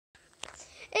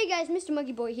Hey guys, Mr.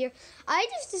 Monkey Boy here. I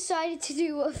just decided to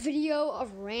do a video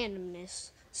of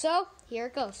randomness. So, here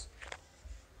it goes.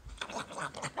 I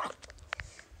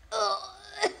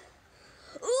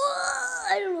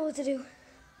don't know what to do.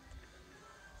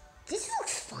 This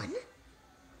looks fun.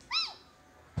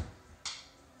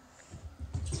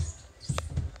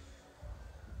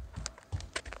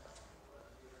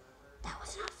 That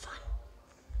was not fun.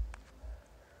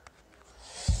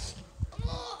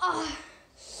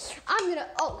 I'm gonna,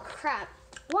 oh crap.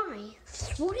 Why?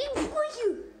 What are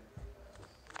you?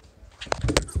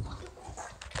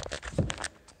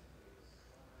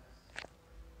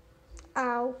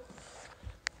 Ow.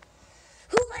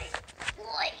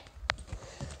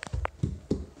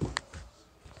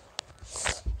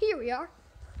 Here we are.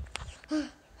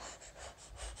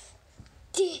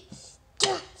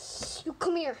 You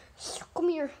come here. Come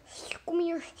here. Come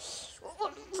here.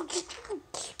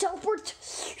 Teleport.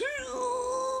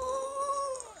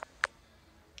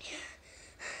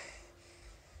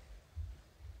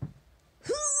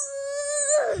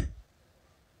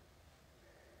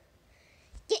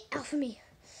 Get off of me.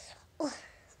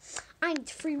 I need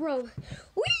free roam.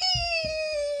 Whee!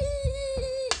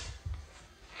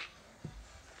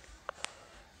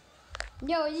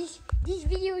 No, this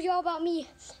video is all about me,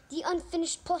 the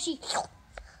unfinished plushie.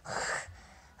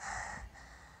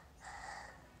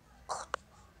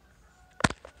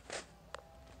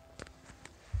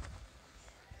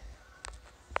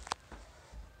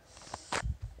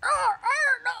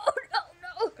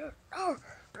 No,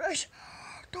 please,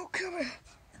 don't kill me.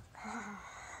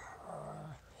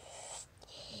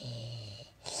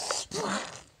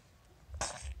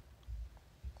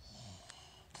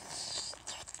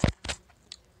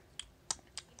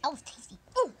 That was tasty.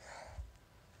 Ooh.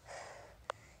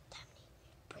 Time to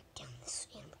break down this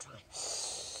animatronic.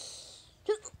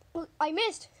 I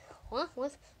missed. Huh?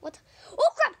 What? Oh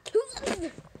crap!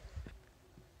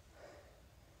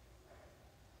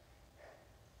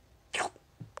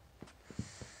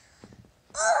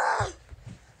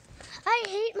 I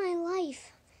hate my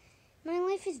life. My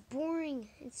life is boring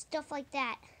and stuff like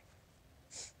that.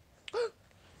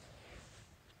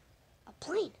 A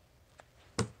plane.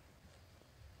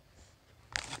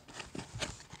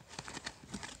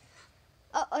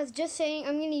 I was just saying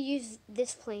I'm going to use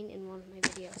this plane in one of my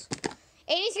videos. And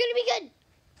it's going to be good.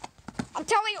 I'm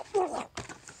telling you.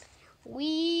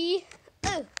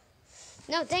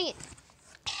 No, dang it.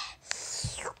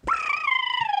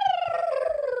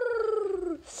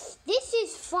 This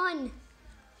is fun.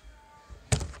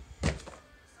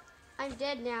 I'm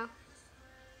dead now.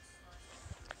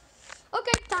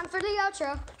 Okay, time for the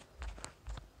outro.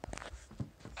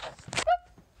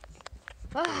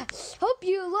 Hope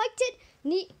you liked it.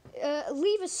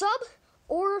 Leave a sub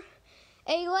or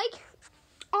a like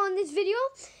on this video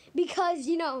because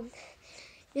you know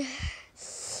you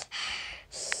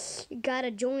gotta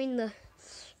join the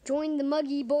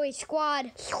Muggy Boy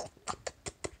Squad.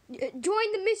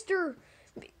 Join the Mr.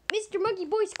 Monkey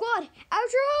Boy Squad.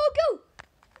 Outro, go.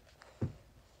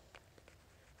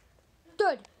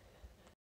 Good.